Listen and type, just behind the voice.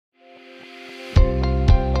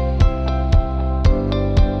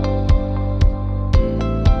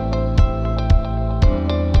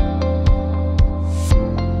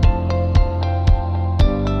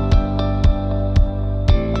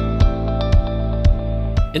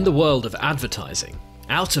In the world of advertising,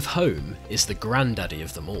 out of home is the granddaddy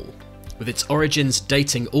of them all, with its origins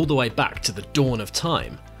dating all the way back to the dawn of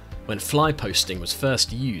time, when fly posting was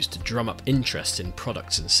first used to drum up interest in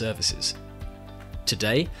products and services.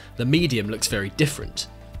 Today, the medium looks very different,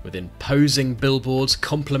 with imposing billboards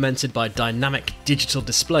complemented by dynamic digital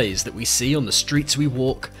displays that we see on the streets we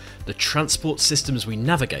walk, the transport systems we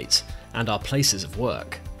navigate, and our places of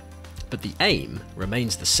work. But the aim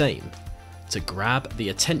remains the same: to grab the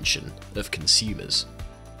attention of consumers.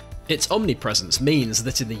 Its omnipresence means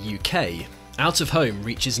that in the UK, out-of-home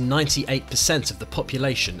reaches 98% of the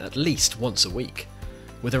population at least once a week,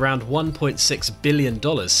 with around $1.6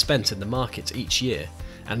 billion spent in the market each year,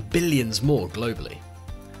 and billions more globally.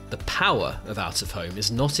 The power of out-of-home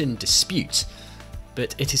is not in dispute,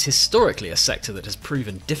 but it is historically a sector that has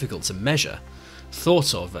proven difficult to measure,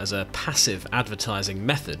 thought of as a passive advertising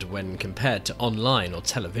method when compared to online or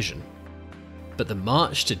television. But the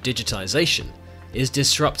march to digitisation is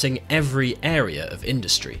disrupting every area of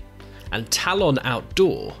industry, and Talon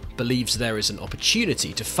Outdoor believes there is an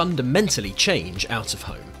opportunity to fundamentally change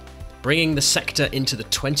out-of-home, bringing the sector into the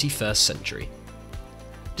 21st century.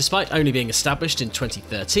 Despite only being established in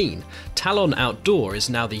 2013, Talon Outdoor is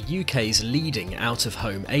now the UK's leading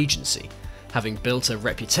out-of-home agency, having built a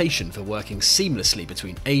reputation for working seamlessly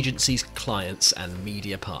between agencies, clients and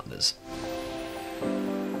media partners.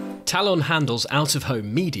 Talon handles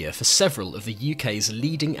out-of-home media for several of the UK's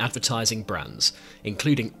leading advertising brands,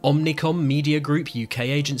 including Omnicom Media Group UK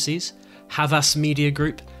agencies, Havas Media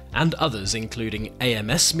Group, and others including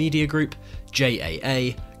AMS Media Group,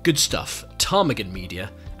 JAA, Good Stuff, Ptarmigan Media,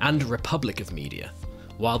 and Republic of Media,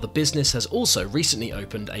 while the business has also recently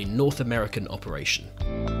opened a North American operation.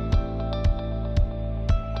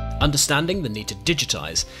 Understanding the need to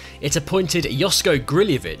digitise, it appointed Josko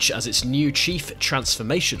Griljevic as its new Chief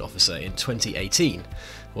Transformation Officer in 2018,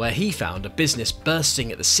 where he found a business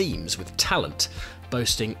bursting at the seams with talent,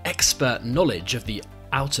 boasting expert knowledge of the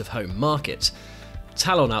out-of-home market.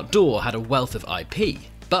 Talon Outdoor had a wealth of IP,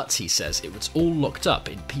 but he says it was all locked up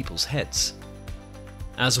in people's heads.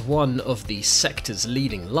 As one of the sector's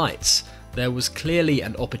leading lights, there was clearly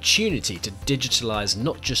an opportunity to digitalise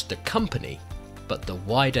not just the company, but the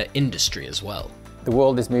wider industry as well. The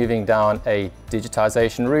world is moving down a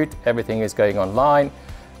digitization route, everything is going online.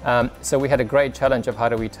 So we had a great challenge of how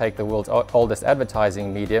do we take the world's oldest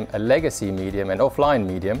advertising medium, a legacy medium, an offline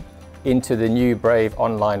medium, into the new brave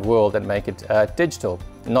online world and make it digital.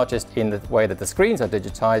 Not just in the way that the screens are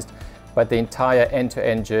digitized, but the entire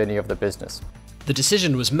end-to-end journey of the business. The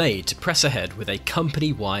decision was made to press ahead with a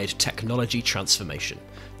company-wide technology transformation,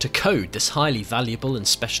 to code this highly valuable and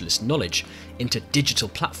specialist knowledge into digital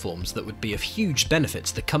platforms that would be of huge benefit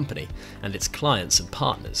to the company and its clients and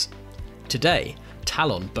partners. Today,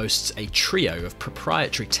 Talon boasts a trio of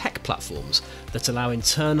proprietary tech platforms that allow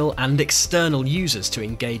internal and external users to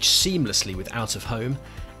engage seamlessly with out-of-home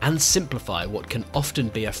and simplify what can often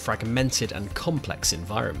be a fragmented and complex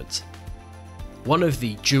environment. One of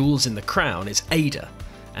the jewels in the crown is Ada,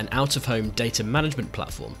 an out-of-home data management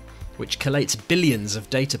platform, which collates billions of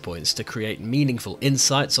data points to create meaningful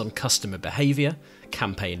insights on customer behaviour,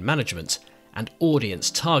 campaign management, and audience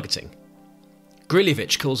targeting.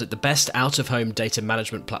 Griljevic calls it the best out-of-home data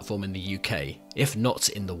management platform in the UK, if not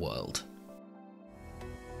in the world.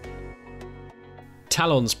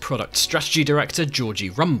 Talon's product strategy director, Georgie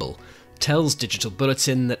Rumble, tells Digital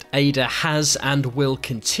Bulletin that Ada has and will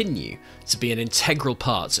continue to be an integral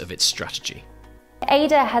part of its strategy.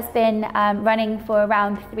 Ada has been running for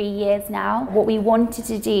around 3 years now. What we wanted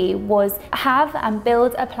to do was have and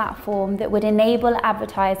build a platform that would enable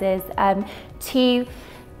advertisers to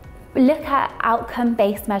look at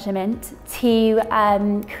outcome-based measurement, to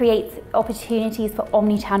create opportunities for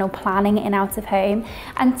omni-channel planning in out-of-home,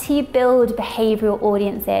 and to build behavioural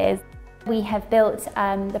audiences. We have built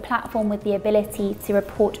the platform with the ability to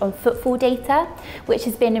report on footfall data, which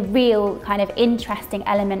has been a real kind of interesting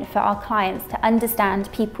element for our clients to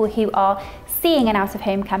understand people who are seeing an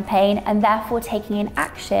out-of-home campaign and therefore taking an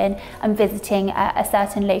action and visiting a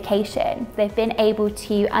certain location. They've been able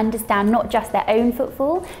to understand not just their own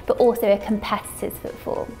footfall, but also a competitor's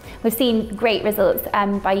footfall. We've seen great results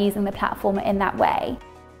by using the platform in that way.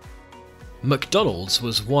 McDonald's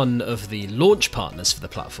was one of the launch partners for the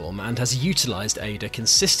platform and has utilised Ada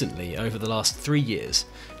consistently over the last 3 years,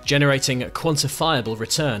 generating a quantifiable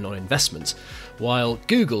return on investment, while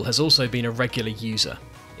Google has also been a regular user.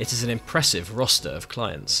 It is an impressive roster of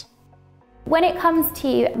clients. When it comes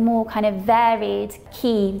to more kind of varied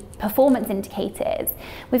key performance indicators,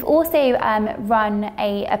 we've also run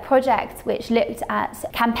a project which looked at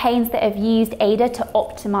campaigns that have used Ada to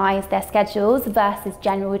optimize their schedules versus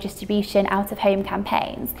general distribution out-of-home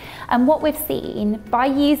campaigns. And what we've seen, by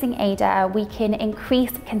using Ada, we can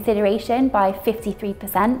increase consideration by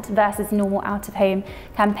 53% versus normal out-of-home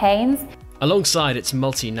campaigns. Alongside its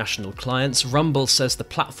multinational clients, Rumble says the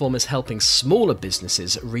platform is helping smaller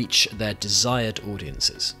businesses reach their desired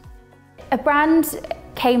audiences. A brand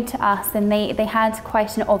came to us and they had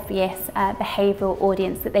quite an obvious behavioural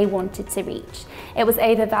audience that they wanted to reach. It was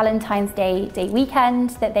over Valentine's Day weekend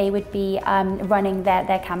that they would be running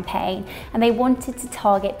their campaign, and they wanted to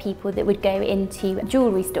target people that would go into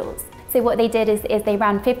jewellery stores. So what they did is they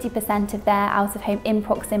ran 50% of their out-of-home in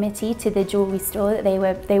proximity to the jewellery store that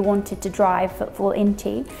they wanted to drive footfall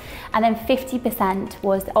into, and then 50%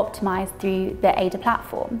 was optimised through the Ada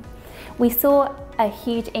platform. We saw a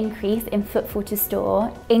huge increase in footfall to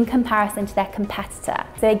store in comparison to their competitor.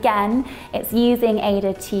 So again, it's using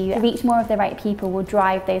Ada to reach more of the right people will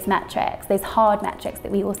drive those metrics, those hard metrics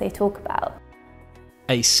that we also talk about.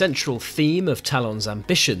 A central theme of Talon's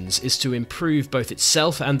ambitions is to improve both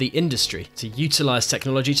itself and the industry, to utilise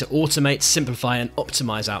technology to automate, simplify and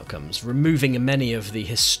optimise outcomes, removing many of the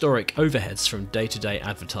historic overheads from day-to-day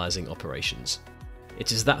advertising operations.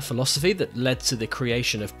 It is that philosophy that led to the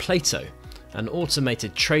creation of Plato, an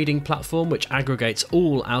automated trading platform which aggregates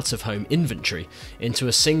all out-of-home inventory into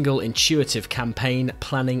a single intuitive campaign,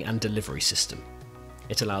 planning and delivery system.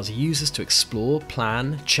 It allows users to explore,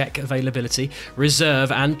 plan, check availability,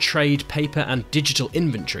 reserve and trade paper and digital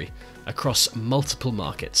inventory across multiple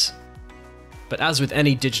markets. But as with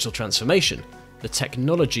any digital transformation, the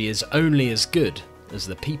technology is only as good as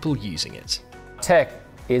the people using it. Tech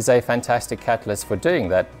is a fantastic catalyst for doing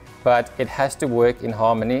that, but it has to work in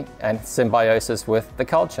harmony and symbiosis with the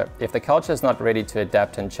culture. If the culture is not ready to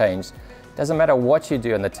adapt and change, doesn't matter what you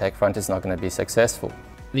do on the tech front, it's not going to be successful.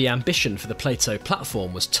 The ambition for the Plato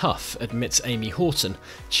platform was tough, admits Amy Horton,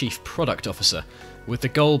 Chief Product Officer, with the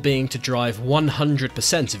goal being to drive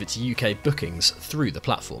 100% of its UK bookings through the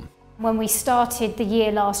platform. When we started the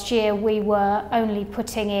year last year, we were only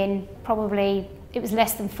putting in probably, it was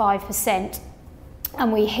less than 5%,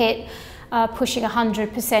 and we hit pushing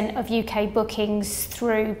 100% of UK bookings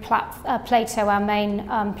through Plato, our main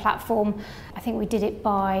platform. I think we did it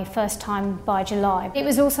first time by July. It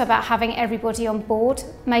was also about having everybody on board,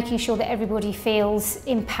 making sure that everybody feels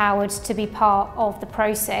empowered to be part of the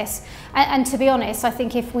process. And to be honest, I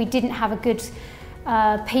think if we didn't have a good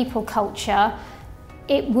people culture,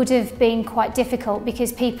 it would have been quite difficult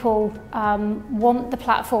because people want the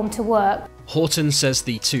platform to work. Horton says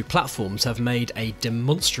the two platforms have made a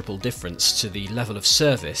demonstrable difference to the level of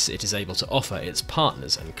service it is able to offer its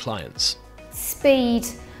partners and clients. Speed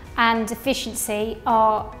and efficiency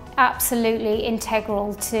are absolutely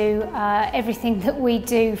integral to everything that we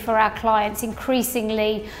do for our clients.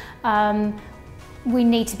 Increasingly, we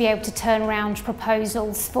need to be able to turn around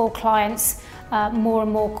proposals for clients more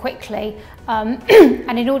and more quickly.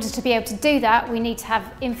 And in order to be able to do that, we need to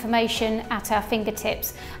have information at our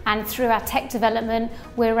fingertips. And through our tech development,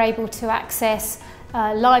 we're able to access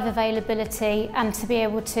live availability and to be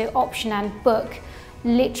able to option and book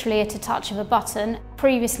literally at a touch of a button.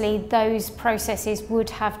 Previously, those processes would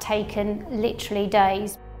have taken literally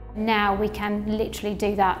days. Now we can literally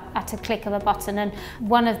do that at a click of a button. And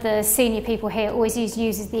one of the senior people here always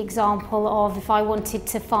uses the example of if I wanted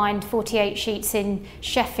to find 48 sheets in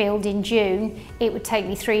Sheffield in June, it would take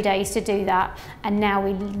me 3 days to do that. And now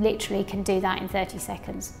we literally can do that in 30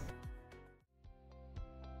 seconds.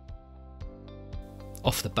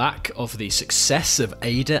 Off the back of the success of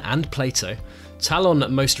Ada and Plato, Talon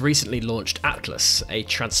most recently launched Atlas, a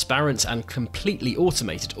transparent and completely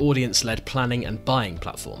automated audience-led planning and buying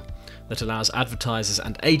platform that allows advertisers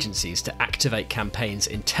and agencies to activate campaigns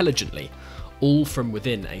intelligently, all from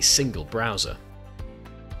within a single browser.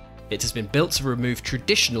 It has been built to remove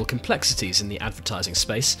traditional complexities in the advertising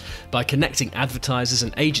space by connecting advertisers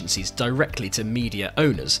and agencies directly to media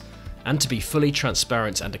owners, and to be fully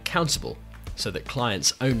transparent and accountable so that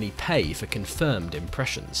clients only pay for confirmed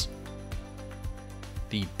impressions.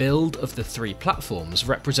 The build of the three platforms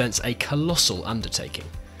represents a colossal undertaking,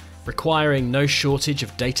 requiring no shortage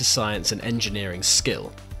of data science and engineering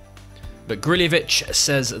skill. But Grilievich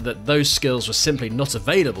says that those skills were simply not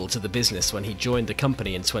available to the business when he joined the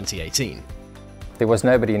company in 2018. There was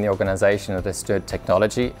nobody in the organization that understood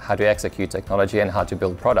technology, how to execute technology and how to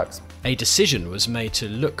build products. A decision was made to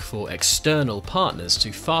look for external partners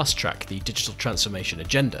to fast-track the digital transformation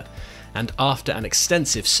agenda, and after an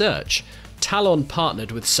extensive search, Talon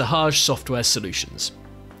partnered with Sahaj Software Solutions.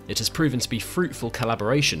 It has proven to be fruitful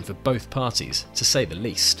collaboration for both parties, to say the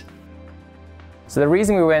least. So the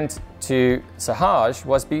reason we went to Sahaj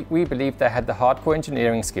was we believed they had the hardcore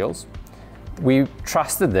engineering skills. We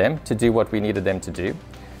trusted them to do what we needed them to do.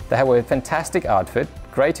 They were a fantastic outfit,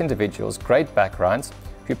 great individuals, great backgrounds,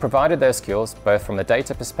 who provided those skills both from a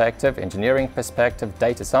data perspective, engineering perspective,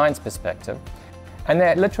 data science perspective. And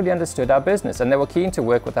they literally understood our business, and they were keen to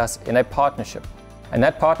work with us in a partnership. And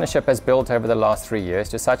that partnership has built over the last 3 years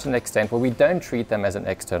to such an extent where we don't treat them as an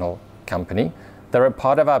external company. They're a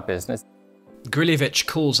part of our business. Griljevic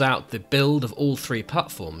calls out the build of all three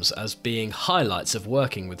platforms as being highlights of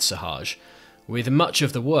working with Sahaj, with much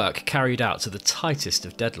of the work carried out to the tightest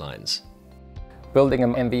of deadlines. Building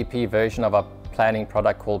an MVP version of our planning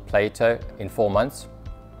product called Plato in 4 months,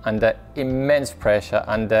 under immense pressure,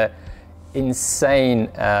 under insane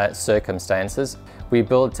circumstances. We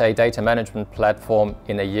built a data management platform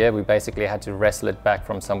in a year. We basically had to wrestle it back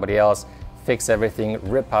from somebody else, fix everything,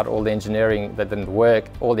 rip out all the engineering that didn't work,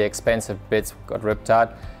 all the expensive bits got ripped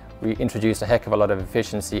out. We introduced a heck of a lot of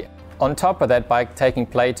efficiency. On top of that, by taking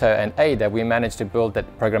Plato and Ada, we managed to build that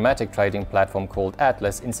programmatic trading platform called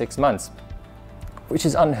Atlas in 6 months, which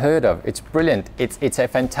is unheard of. It's brilliant. It's a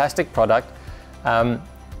fantastic product.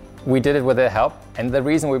 We did it with their help, and the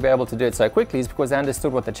reason we were able to do it so quickly is because they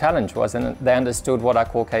understood what the challenge was and they understood what our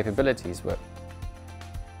core capabilities were.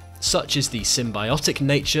 Such is the symbiotic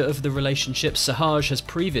nature of the relationship, Sahaj has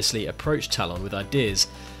previously approached Talon with ideas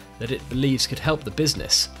that it believes could help the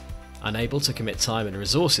business. Unable to commit time and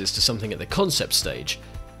resources to something at the concept stage,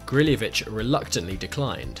 Griljevic reluctantly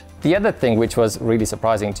declined. The other thing which was really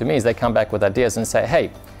surprising to me is they come back with ideas and say,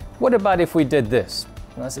 hey, what about if we did this?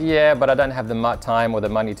 And I said, yeah, but I don't have the time or the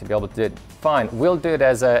money to be able to do it. Fine, we'll do it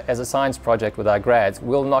as a science project with our grads.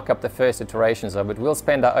 We'll knock up the first iterations of it. We'll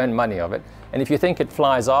spend our own money of it. And if you think it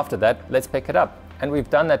flies after that, let's pick it up. And we've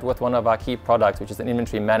done that with one of our key products, which is an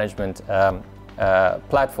inventory management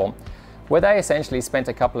platform, where they essentially spent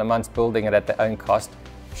a couple of months building it at their own cost,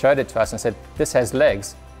 showed it to us and said, this has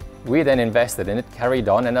legs. We then invested in it, carried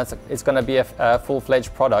on, and it's going to be a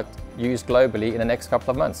full-fledged product used globally in the next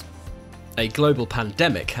couple of months. A global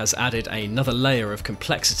pandemic has added another layer of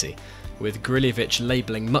complexity, with Griljevic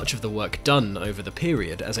labelling much of the work done over the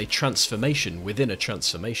period as a transformation within a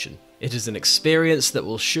transformation. It is an experience that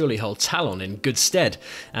will surely hold Talon in good stead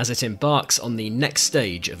as it embarks on the next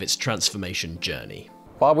stage of its transformation journey.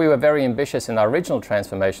 While we were very ambitious in our original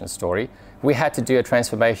transformation story, we had to do a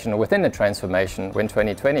transformation within the transformation when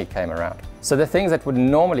 2020 came around. So the things that would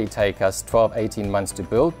normally take us 12, 18 months to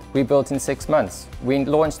build, we built in 6 months. We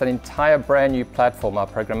launched an entire brand new platform, our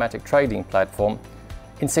programmatic trading platform,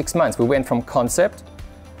 in 6 months. We went from concept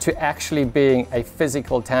to actually being a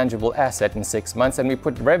physical, tangible asset in 6 months, and we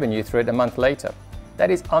put revenue through it a month later.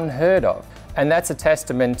 That is unheard of. And that's a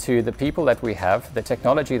testament to the people that we have, the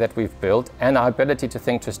technology that we've built, and our ability to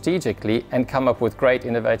think strategically and come up with great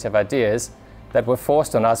innovative ideas that were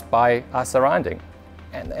forced on us by our surrounding.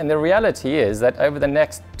 And the reality is that over the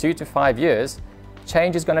next 2 to 5 years,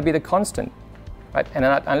 change is going to be the constant. Right? And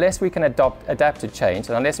unless we can adapt to change,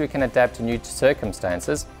 and unless we can adapt to new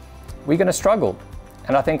circumstances, we're going to struggle.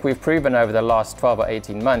 And I think we've proven over the last 12 or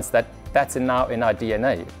 18 months that that's now in our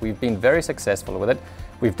DNA. We've been very successful with it.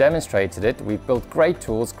 We've demonstrated it. We've built great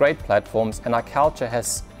tools, great platforms, and our culture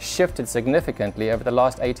has shifted significantly over the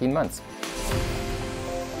last 18 months.